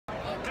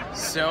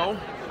So,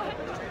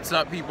 what's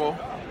up, people?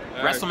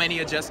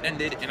 WrestleMania just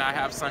ended, and I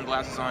have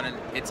sunglasses on, and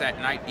it's at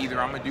night. Either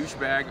I'm a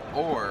douchebag,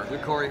 or you're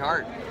Corey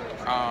Hart,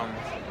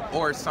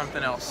 or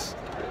something else.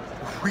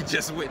 We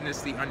just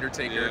witnessed the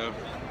Undertaker,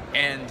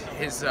 and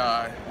his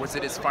was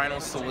it his final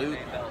salute?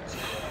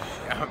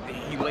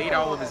 He laid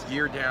all of his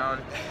gear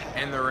down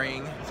in the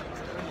ring,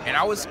 and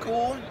I was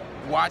cool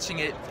watching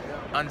it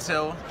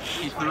until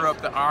he threw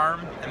up the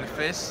arm and the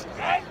fist,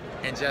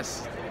 and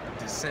just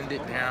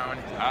descended down.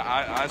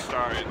 I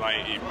started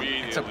like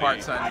immediately. It's a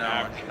parts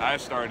unknown. I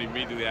started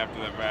immediately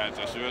after the match.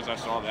 As soon as I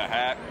saw the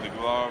hat, the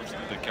gloves,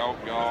 the coat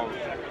go,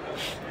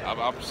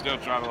 I'm still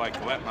trying to like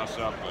collect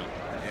myself. But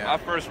my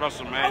first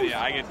WrestleMania,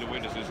 I get to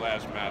witness this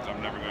last match.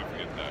 I'm never going to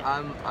forget that.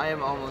 I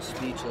am almost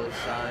speechless.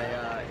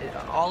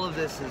 All of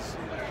this is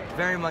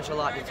very much a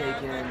lot to take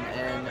in,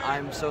 and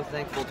I'm so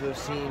thankful to have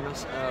seen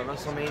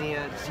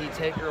WrestleMania, to see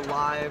Taker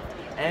live,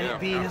 and it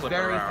be his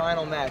very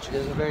final match. It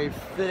is a very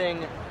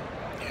fitting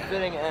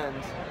end.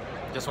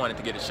 Just wanted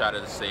to get a shot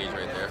of the stage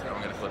right there.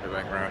 I'm gonna flip it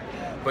back around.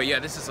 But yeah,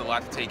 this is a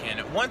lot to take in.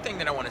 One thing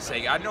that I want to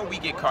say, I know we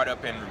get caught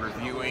up in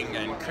reviewing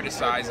and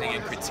criticizing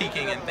and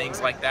critiquing and things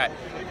like that.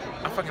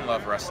 I fucking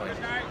love wrestling.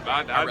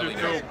 I really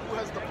do.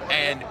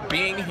 And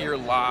being here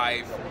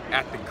live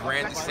at the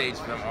grandest stage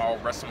of them all,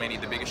 WrestleMania,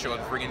 the biggest show of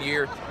the friggin'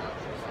 year,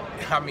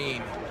 I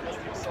mean,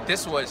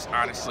 this was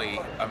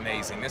honestly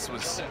amazing. This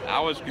was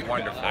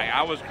wonderful.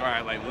 I was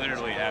crying like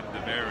literally at the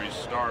very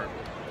start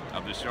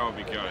of the show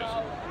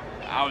because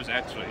I was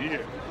actually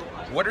here.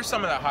 What are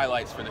some of the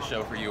highlights for the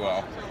show for you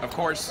all? Of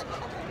course,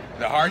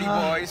 the Hardy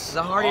Boys.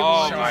 The Hardy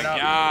Boys. Oh my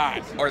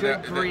God! Or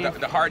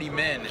the Hardy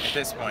Men at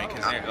this point,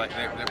 because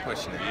they're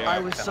pushing it. I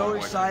was so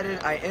excited.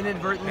 I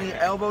inadvertently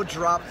elbow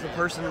dropped the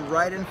person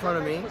right in front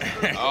of me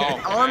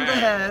on the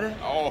head.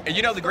 Oh, and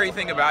you know the great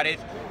thing about it?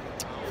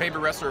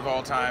 Favorite wrestler of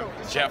all time,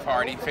 Jeff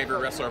Hardy. Favorite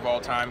wrestler of all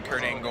time,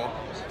 Kurt Angle.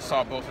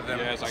 Saw both of them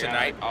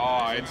tonight.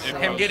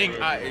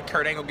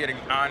 Kurt Angle getting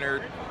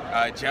honored.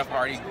 Jeff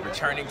Hardy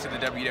returning to the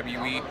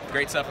WWE.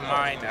 Great stuff of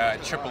mine.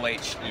 Triple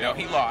H, you know,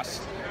 he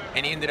lost,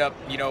 and he ended up,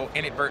 you know,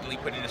 inadvertently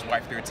putting his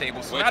wife through a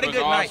table. So not a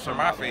good night for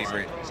my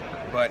favorite,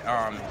 but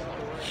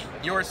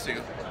yours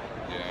too.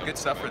 Yeah. Good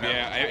stuff for them.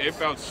 Yeah, it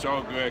felt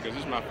so good because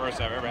this is my first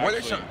time ever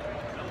actually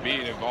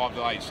being involved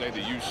to like say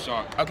that you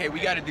suck. Okay, we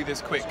got to do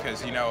this quick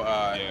because you know.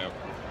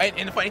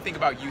 And the funny thing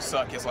about you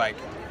suck is like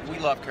we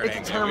love Kurt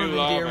Angle. It's a term of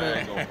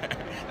endearment.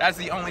 That's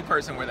the only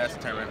person where that's a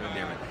term of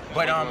endearment.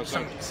 But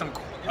some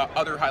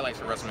other highlights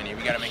for WrestleMania.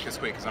 We got to make this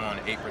quick because I'm on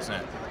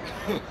 8%.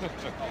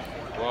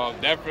 Well,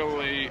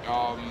 definitely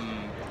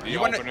the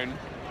opening.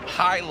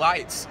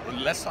 Highlights.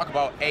 Let's talk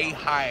about a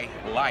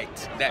highlight.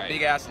 That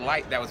big ass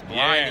light that was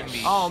blinding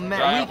me. Oh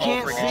man, we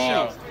can't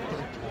see.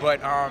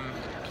 But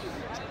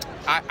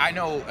I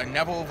know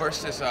Neville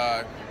versus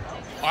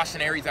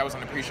Austin Aries, that was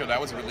on the pre-show. That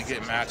was a really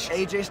good match.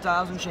 AJ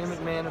Styles and Shane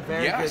McMahon, a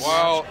very good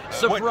match.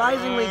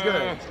 Surprisingly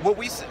good. What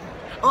we said.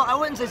 Well, I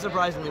wouldn't say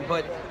surprisingly,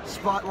 but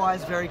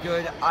spot-wise, very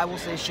good. I will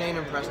say Shane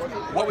impressed me.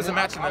 What was the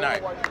match of the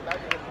night?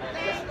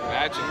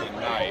 Match of the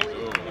night.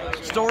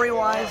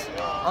 Story-wise,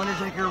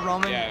 Undertaker,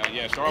 Roman.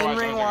 Yeah. Story-wise,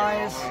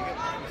 in-ring-wise,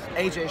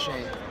 AJ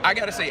Shane. I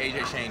gotta say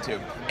AJ Shane too.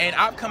 And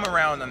I've come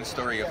around on the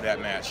story of that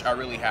match. I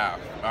really have.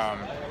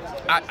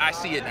 I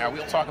see it now.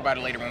 We'll talk about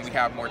it later when we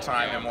have more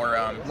time and more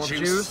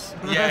juice.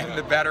 In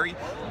the battery.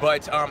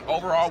 But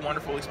overall,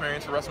 wonderful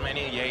experience for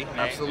WrestleMania. Yay.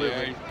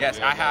 Absolutely. Yay. Yes,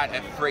 I had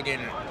a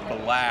friggin'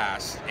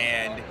 blast.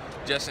 And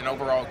just an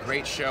overall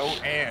great show.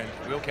 And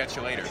we'll catch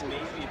you later.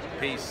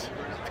 Peace.